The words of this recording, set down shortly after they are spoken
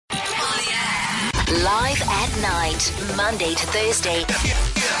Live at night, Monday to Thursday.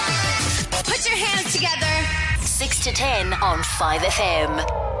 Put your hands together. 6 to 10 on 5FM.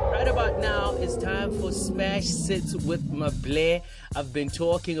 Right about now, it's time for Smash Sits with MaBlerh. I've been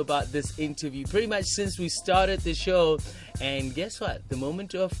talking about this interview pretty much since we started the show. And guess what? The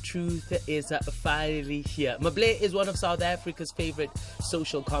moment of truth is finally here. MaBlerh is one of South Africa's favorite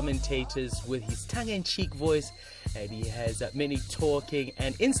social commentators with his tongue-in-cheek voice. And he has many talking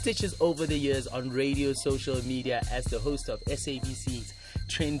and in stitches over the years on radio, social media as the host of SABC's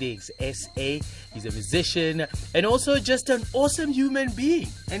Trendings SA. He's a musician and also just an awesome human being.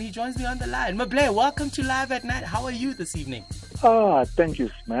 And he joins me on the line. MaBlerh, welcome to Live at Night. How are you this evening? Thank you,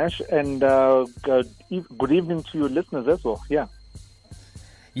 Smash. And good evening to your listeners as well.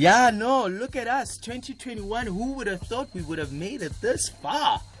 Yeah, no, look at us. 2021. Who would have thought we would have made it this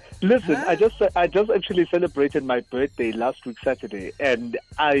far? Listen, I just actually celebrated my birthday last week, Saturday. And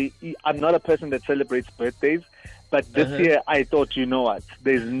I'm not a person that celebrates birthdays. But this year, I thought, you know what?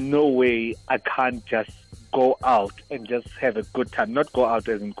 There's no way I can't just go out and just have a good time. Not go out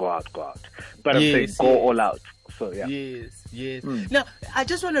as in go out. But I'm saying go all out. So, yeah. Yes. Now, I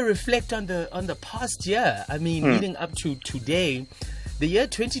just want to reflect on the past year. I mean, leading up to today, the year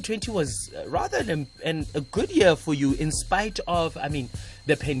 2020 was rather a good year for you in spite of,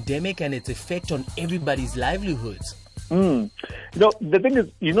 the pandemic and its effect on everybody's livelihoods. The thing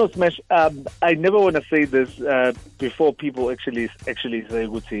is, Smash, I never want to say this before people actually say,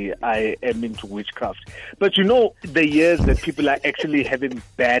 Guti, I am into witchcraft. But the years that people are actually having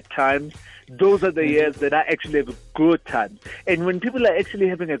bad times, those are the years that I actually have a good time. And when people are actually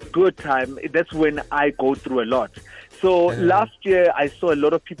having a good time, that's when I go through a lot. So last year, I saw a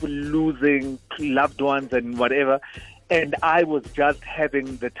lot of people losing loved ones and whatever. And I was just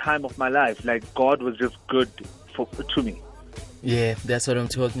having the time of my life. Like, God was just good to me. Yeah, that's what I'm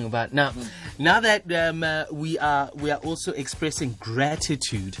talking about. Now that we are also expressing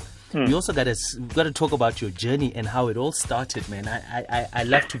gratitude, we also got to talk about your journey and how it all started, man. I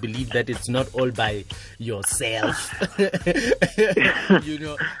love to believe that it's not all by yourself.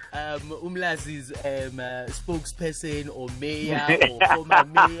 Umlazi's spokesperson or mayor or former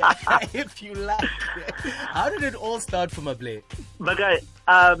mayor, if you like. How did it all start for MaBlerh? Bagai,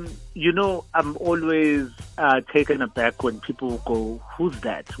 I'm always taken aback when people go, "Who's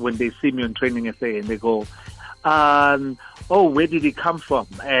that?" when they see me on Training SA and they go, where did he come from?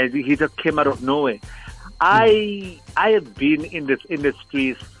 He just came out of nowhere. I have been in this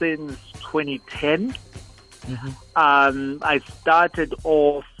industry since 2010. I started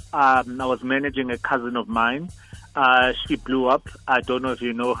off, I was managing a cousin of mine. She blew up. I don't know if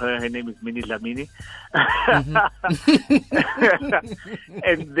you know her. Her name is Minnie Lamini.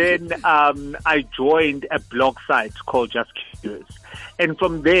 And then I joined a blog site called Just Curious. And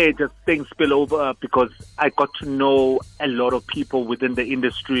from there, just things spill over because I got to know a lot of people within the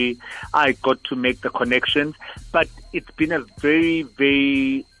industry. I got to make the connections. But it's been a very,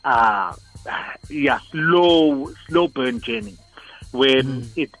 very slow burn journey. When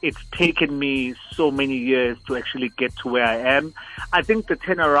it's taken me so many years to actually get to where I am. I think the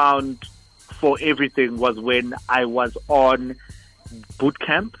turnaround for everything was when I was on boot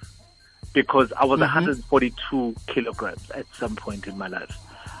camp because I was 142 kilograms at some point in my life.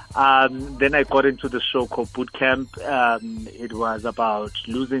 Then I got into the show called Boot Camp. It was about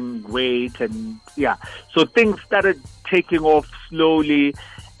losing weight so things started taking off slowly,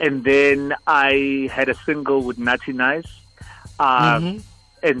 and then I had a single with Natty Nice. And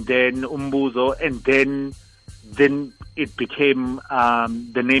then Umbuzo, and then it became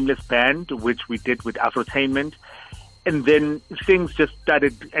the Nameless Band, which we did with Afrotainment, and then things just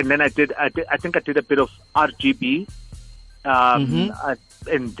started. And then I think I did a bit of RGB,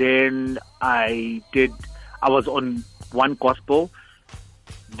 and then I was on One Gospel.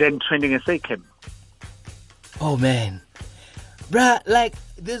 Then Trending SA came. Oh man, bruh! Like,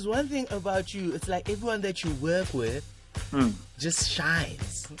 there's one thing about you. It's like everyone that you work with just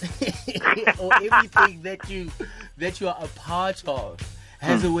shines. Or everything that you are a part of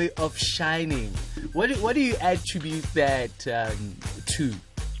has a way of shining. What do you attribute that to?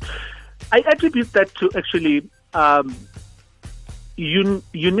 I attribute that to actually you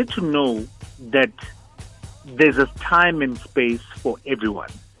need to know that there's a time and space for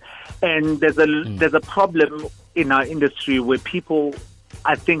everyone. And there's a problem in our industry where people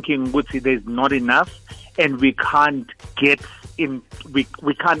are thinking, there's not enough and we can't get in, we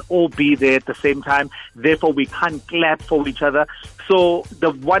can't all be there at the same time. Therefore, we can't clap for each other. So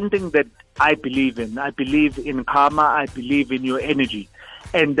the one thing that I believe in karma, I believe in your energy.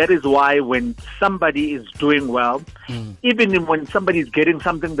 And that is why when somebody is doing well, even when somebody is getting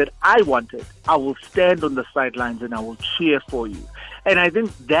something that I wanted, I will stand on the sidelines and I will cheer for you. And I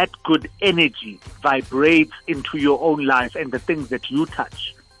think that good energy vibrates into your own life and the things that you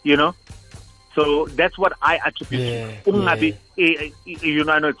touch, you know? So that's what I attribute to. You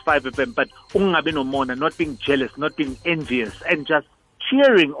know, I know it's 5FM, but ungabi no mona, not being jealous, not being envious, and just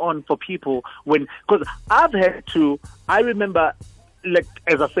cheering on for people because I remember, like,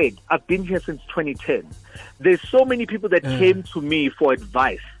 as I said, I've been here since 2010. There's so many people that came to me for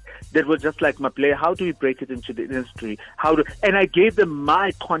advice that were just like, MaBlerh, how do we break it into the industry? And I gave them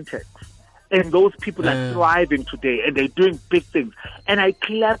my context. And those people are thriving today and they're doing big things. And I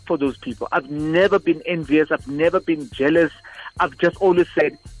clap for those people. I've never been envious. I've never been jealous. I've just always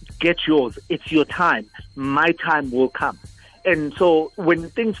said, get yours. It's your time. My time will come. And so when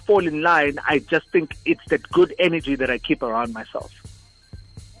things fall in line, I just think it's that good energy that I keep around myself.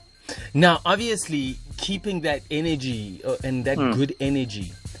 Now, obviously, keeping that energy and that good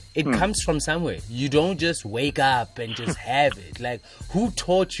energy, it comes from somewhere. You don't just wake up and just have it. Like, who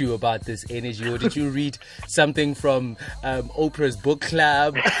taught you about this energy? Or did you read something from Oprah's book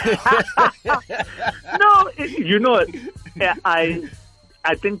club? No, you know, I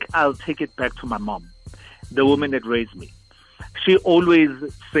think I'll take it back to my mom, the woman that raised me. She always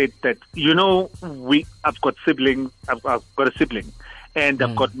said that, you know, I've got siblings, I've got a sibling, and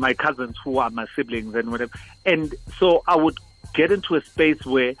I've got my cousins who are my siblings and whatever. And so I would get into a space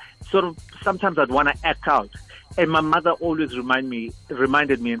where sort of sometimes I'd want to act out. And my mother always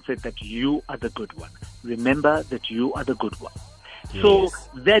reminded me and said that you are the good one. Remember that you are the good one. Yes. So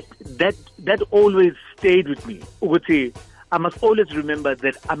that always stayed with me. Uguti, I must always remember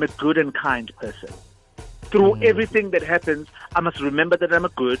that I'm a good and kind person. Through everything that happens, I must remember that I'm a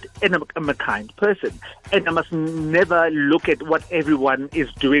good and I'm a kind person. And I must never look at what everyone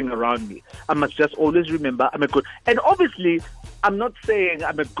is doing around me. I must just always remember I'm a good. And obviously, I'm not saying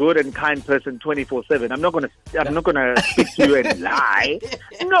I'm a good and kind person 24/7. I'm not gonna speak to you and lie.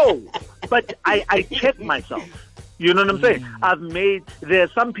 No, but I check myself. You know what I'm saying? There are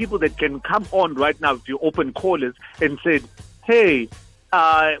some people that can come on right now if you open callers and said, hey,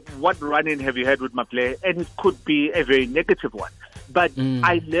 what run-in have you had with MaBlerh? And it could be a very negative one. But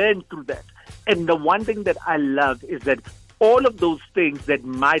I learned through that. And the one thing that I love is that all of those things that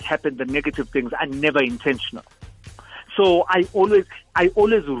might happen, the negative things, are never intentional. So I always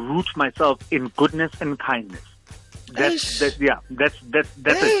root myself in goodness and kindness. That's it.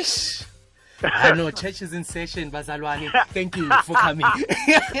 I know, church is in session, Bazalwane. Thank you for coming.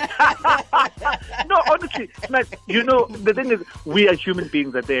 No, honestly, you know, the thing is, we are human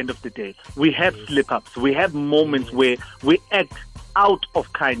beings at the end of the day. We have slip-ups. We have moments where we act out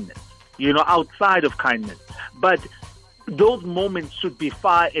of kindness, you know, outside of kindness. But those moments should be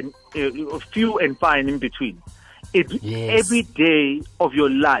few and far and in between. Every day of your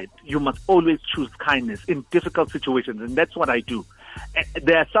life, you must always choose kindness in difficult situations, and that's what I do.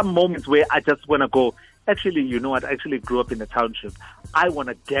 There are some moments where I just want to go, actually, you know what, I actually grew up in a township. I want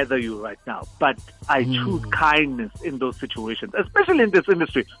to gather you right now. But I choose kindness in those situations, especially in this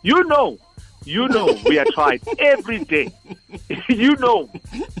industry. You know, we are tried every day. You know.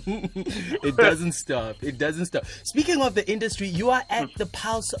 It doesn't stop. Speaking of the industry, you are at the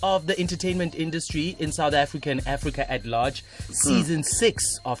pulse of the entertainment industry in South Africa and Africa at large. Season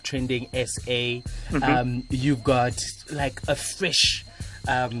 6 of Trending SA. You've got like a fresh,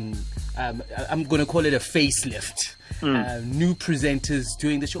 I'm going to call it a facelift. New presenters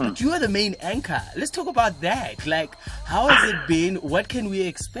doing the show. But you are the main anchor. Let's talk about that. Like, how has it been? What can we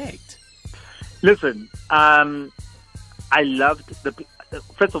expect? Listen, I loved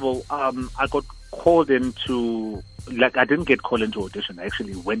first of all, I got called into, like, I didn't get called into audition. I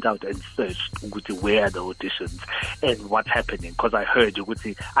actually went out and searched where are the auditions and what's happening, because I heard,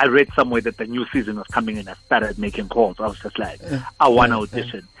 I read somewhere that the new season was coming and I started making calls. I was just like, I want to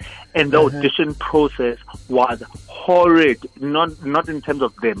audition. And the audition process was horrid, not in terms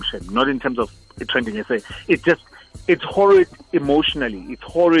of them, not in terms of Trending SA. It's horrid emotionally. It's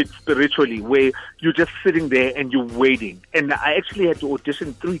horrid spiritually, where you're just sitting there and you're waiting. And I actually had to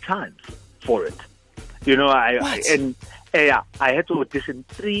audition 3 times for it. You know, I had to audition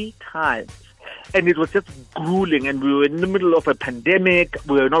 3 times. And it was just grueling. And we were in the middle of a pandemic.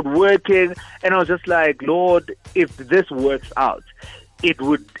 We were not working. And I was just like, Lord, if this works out, it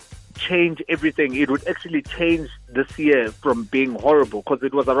would change everything. It would actually change this year from being horrible, because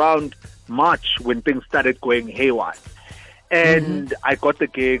it was around March when things started going haywire. And I got the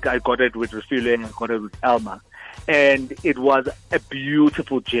gig. I got it with Refile and I got it with Elma. and it was a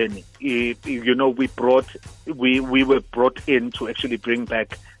beautiful journey. We were brought in to actually bring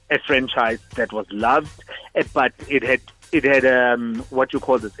back a franchise that was loved, but it had what you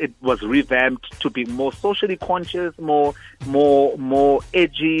call this? It was revamped to be more socially conscious, more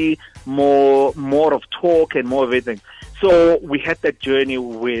edgy, more of talk and more of everything. So we had that journey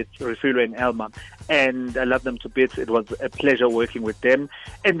with Refilo and Elma, and I love them to bits. It was a pleasure working with them.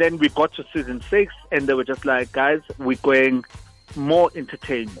 And then we got to season 6, and they were just like, guys, we're going more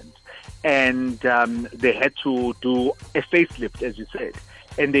entertainment. And they had to do a facelift, as you said.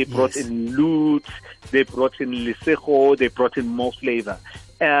 And they brought in Lutz, they brought in Lisejo, they brought in more flavor.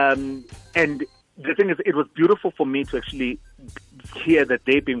 And the thing is, it was beautiful for me to actually hear that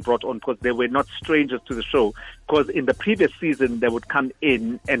they being brought on, because they were not strangers to the show. Because in the previous season, they would come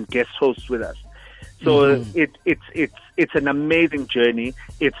in and guest host with us. So it's an amazing journey.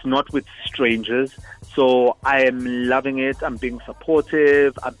 It's not with strangers. So I am loving it. I'm being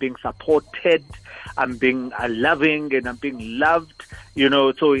supportive. I'm being supported. I'm being loving, and I'm being loved.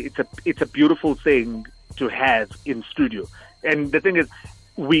 So it's a beautiful thing to have in studio. And the thing is,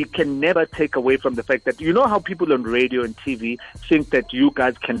 we can never take away from the fact that, how people on radio and TV think that you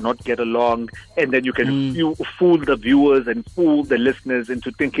guys cannot get along, and then you can fool the viewers and fool the listeners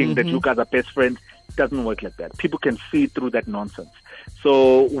into thinking that you guys are best friends. It doesn't work like that. People can see through that nonsense.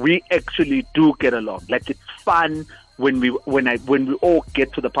 So we actually do get along. Like, it's fun when we all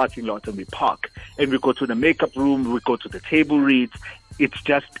get to the parking lot and we park, and we go to the makeup room, we go to the table reads. It's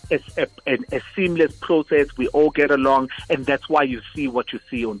just a seamless process. We all get along, and that's why you see what you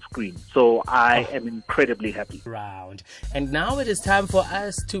see on screen. So I am incredibly happy. Round. And now it is time for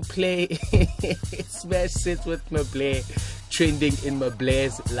us to play Smash Sits with MaBlerh, trending in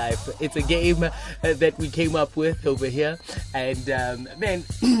MaBlerh's life. It's a game that we came up with over here. And man,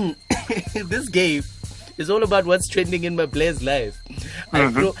 this game is all about what's trending in MaBlerh's life.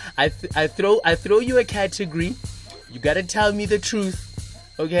 I throw you a category. You gotta tell me the truth.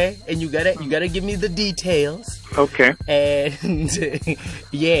 Okay, and you gotta give me the details. Okay. And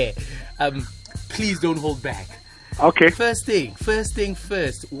please don't hold back. Okay. First thing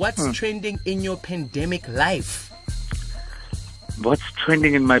first. What's trending in your pandemic life? What's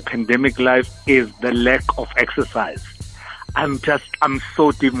trending in my pandemic life is the lack of exercise. I'm so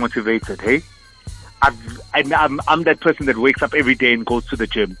demotivated. Hey, I'm that person that wakes up every day and goes to the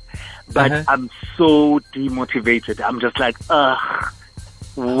gym, but I'm so demotivated. I'm just like, ugh.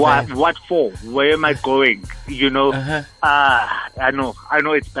 What for? Where am I going? I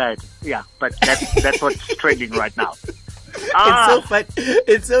know it's bad. Yeah, but that's what's trending right now.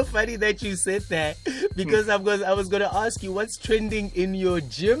 It's so funny that you said that, because I was going to ask you what's trending in your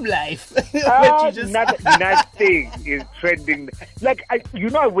gym life. Nothing is trending. Like, I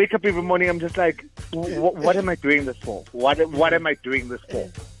wake up every morning, I'm just like, what am I doing this for? What am I doing this for?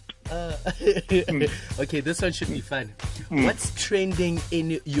 Okay, this one should be fun. What's trending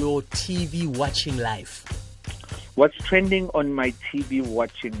in your TV watching life? What's trending on my TV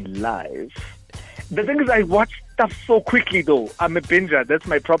watching life? The thing is, I watch stuff so quickly, though. I'm a binger. That's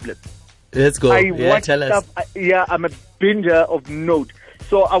my problem. Let's go. Tell us. I'm a binger of note.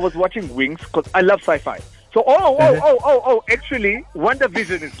 So I was watching Wings because I love sci-fi. So, actually,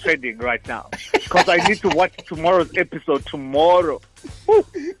 WandaVision is trending right now because I need to watch tomorrow's episode tomorrow. Woo.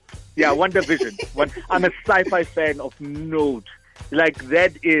 Yeah, WandaVision. I'm a sci-fi fan of note. Like,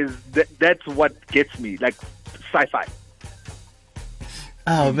 that's what gets me, like sci-fi.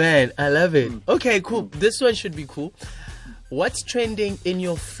 Oh, man, I love it. Okay, cool. This one should be cool. What's trending in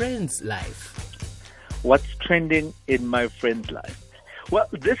your friend's life? What's trending in my friend's life? Well,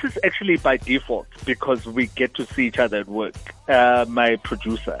 this is actually by default because we get to see each other at work. My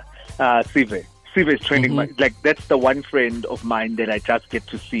producer, Sive. Sive is trending. That's the one friend of mine that I just get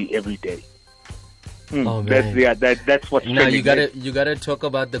to see every day. Oh, man. That's what's trending. Now you gotta talk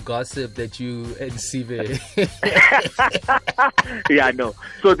about the gossip that you and Sive. Yeah, I know.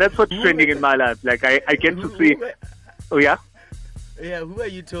 So that's what's trending in my life. Like, I get to see. Oh, yeah? Yeah, who are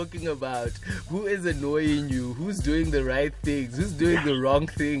you talking about? Who is annoying you? Who's doing the right things? Who's doing the wrong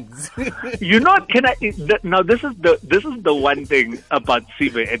things? Now this is the one thing about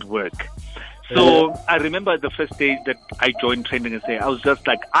Sive at work. So I remember the first day that I joined Trending SA, I was just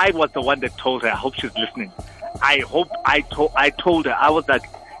like, I was the one that told her. I hope she's listening. I told her. I was like,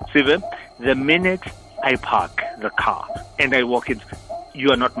 Sive, the minute I park the car and I walk in,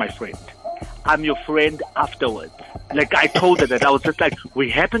 you are not my friend. I'm your friend afterwards. Like, I told her that. I was just like, we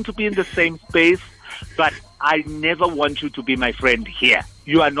happen to be in the same space, but I never want you to be my friend here.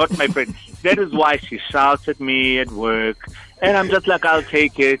 You are not my friend. That is why she shouts at me at work. And I'm just like, I'll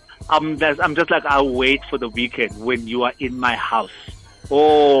take it. I'm just like, I'll wait for the weekend when you are in my house.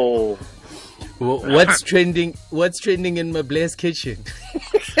 Oh. What's trending? What's trending in MaBlerh's kitchen?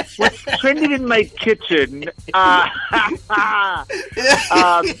 What's trending in my kitchen?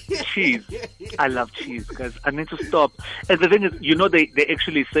 Cheese. I love cheese, guys. I need to stop. And the thing is, they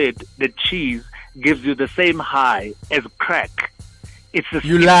actually said that cheese gives you the same high as crack.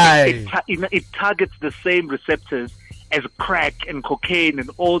 You lie. It targets the same receptors as crack and cocaine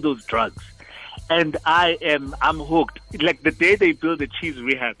and all those drugs. And I'm hooked. Like the day they build the cheese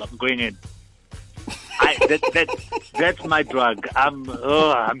rehab, I'm going in. That's my drug. I'm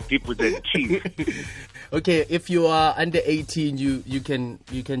deep with the cheese. Okay, if you are under 18, you can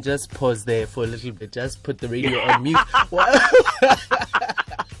just pause there for a little bit. Just put the radio on mute.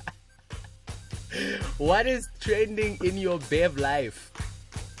 What is trending in your Bev life?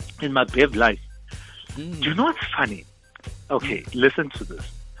 In my Bev life? Do you know what's funny? Okay, listen to this.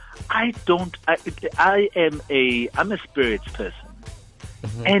 I'm a spirits person.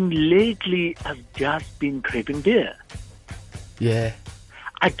 Mm-hmm. And lately, I've just been craving beer. Yeah.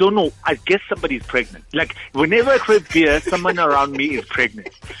 I don't know. I guess somebody's pregnant. Like, whenever I crave beer, someone around me is pregnant.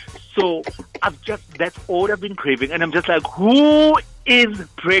 So, that's all I've been craving. And I'm just like, who is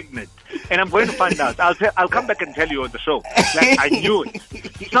pregnant? And I'm going to find out. I'll come back and tell you on the show. Like, I knew it.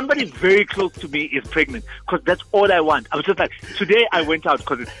 Somebody very close to me is pregnant because that's all I want. I was just like, today I went out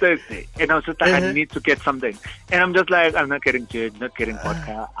because it's Thursday. And I was just like, I need to get something. And I'm just like, I'm not getting gin, not getting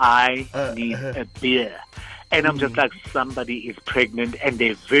vodka. I need a beer. And I'm just like, somebody is pregnant and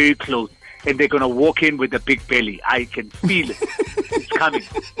they're very close. And they're going to walk in with a big belly. I can feel it. It's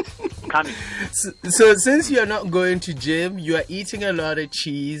coming. So since you're not going to gym, you are eating a lot of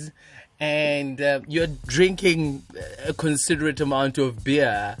cheese and you're drinking a considerate amount of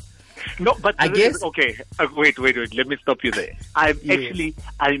beer. No, but I guess... Okay, wait. Let me stop you there. I'm very,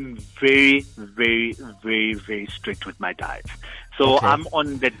 very, very, very strict with my diet. So okay. I'm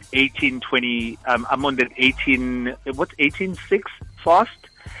on that 18-20, I'm on that 18-6 fast.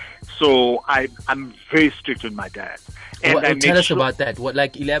 So I'm very strict with my diet. And tell us about that.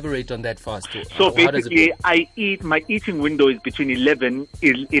 Elaborate on that fast. So basically, my eating window is between 11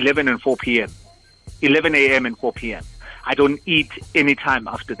 and 4 p.m. 11 a.m. and 4 p.m. I don't eat any time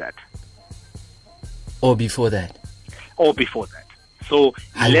after that. Or before that. So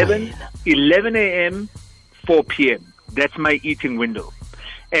 11 a.m., 4 p.m. That's my eating window.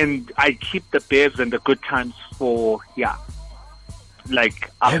 And I keep the beers and the good times for, like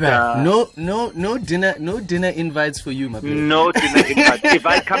after... No dinner invites for you, my baby. No dinner invites. If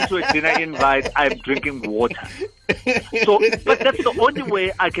I come to a dinner invite, I'm drinking water. But that's the only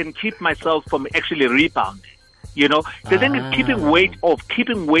way I can keep myself from actually rebounding. The thing is, keeping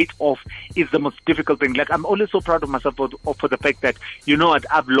weight off is the most difficult thing. Like, I'm always so proud of myself for the fact that,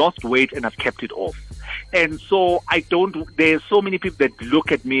 I've lost weight and I've kept it off. And so there's so many people that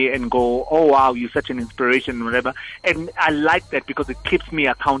look at me and go, oh wow, you're such an inspiration and whatever. And I like that because it keeps me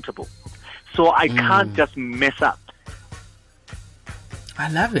accountable. So I can't just mess up. I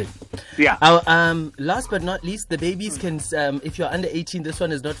love it. Yeah. Last but not least, the babies can, if you're under 18, this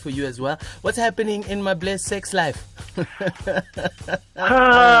one is not for you as well. What's happening in MaBlerh's sex life? That's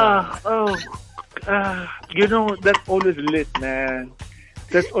always lit, man.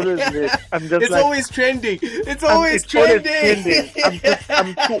 That's always lit. It's always trending. It's always trending.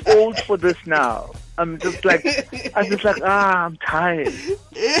 I'm too old for this now. I'm just like, I'm tired.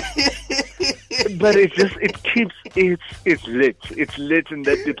 But it's lit. It's lit in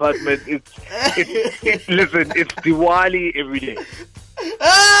that department. Listen, it's Diwali every day.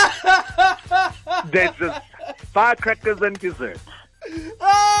 There's just firecrackers and dessert.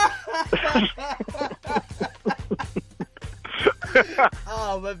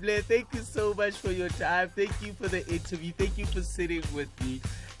 Oh, MaBlerh, thank you so much for your time. Thank you for the interview. Thank you for sitting with me.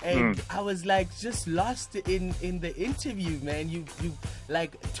 And I was like just lost in the interview, man. You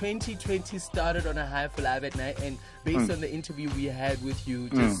 2020 started on a high for Live at Night, and based on the interview we had with you,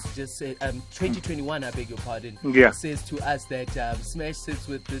 just said 2021, I beg your pardon, says to us that Smash Sits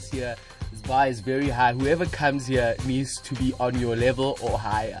with this year, this bar is very high. Whoever comes here needs to be on your level or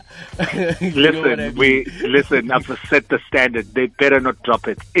higher. Listen, I've set the standard. They better not drop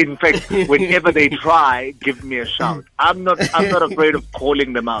it. In fact, whenever they try, give me a shout. I'm not afraid of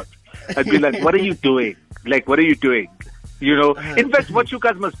calling them out. I'd be like, what are you doing? What are you doing? In fact, what you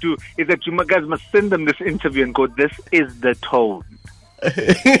guys must do is that you guys must send them this interview and go, this is the tone.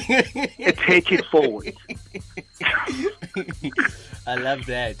 Take it forward. I love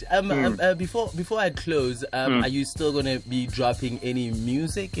that. Before I close, are you still going to be dropping any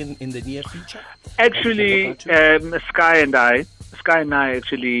music in the near future? Actually, Sky and I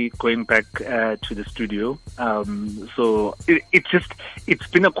actually going back to the studio. So it's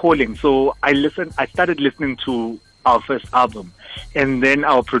been a calling. So I started listening to our first album, and then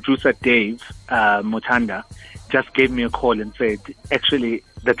our producer Dave Motanda just gave me a call and said, actually,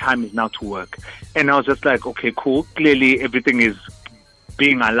 the time is now to work. And I was just like, okay, cool. Clearly everything is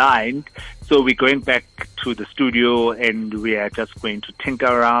being aligned. So we're going back to the studio and we are just going to tinker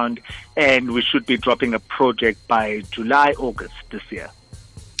around, and we should be dropping a project by July, August this year.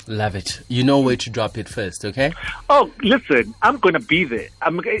 Love it. You know where to drop it first, okay? Oh, listen, I'm going to be there.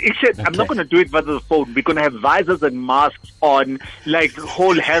 I'm not going to do it via the phone. We're going to have visors and masks on, like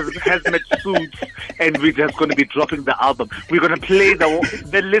whole hazmat suits, and we're just going to be dropping the album. We're going to play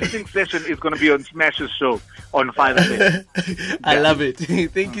the listening session is going to be on Smash's show on 5FM. I love it.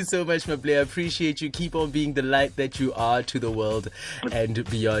 Thank you so much, MaBlerh. I appreciate you. Keep on being the light that you are to the world and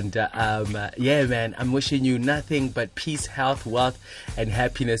beyond. Yeah, man, I'm wishing you nothing but peace, health, wealth, and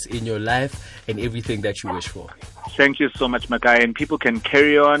happiness in your life and everything that you wish for. Thank you so much, my guy. And people can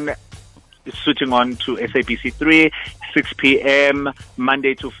carry on switching on to SABC 3, 6 p.m.,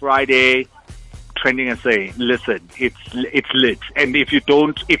 Monday to Friday, Trending SA. Listen, it's lit. And if you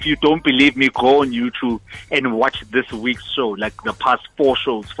don't believe me, go on YouTube and watch this week's show, like the past 4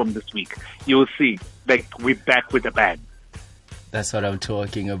 shows from this week. You'll see, like, we're back with the band. That's what I'm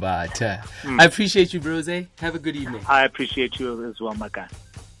talking about. I appreciate you, Brose. Have a good evening. I appreciate you as well, my guy.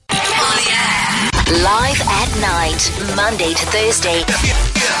 Live at night, Monday to Thursday.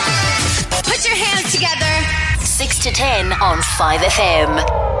 Put your hands together. 6 to 10 on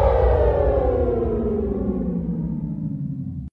 5FM.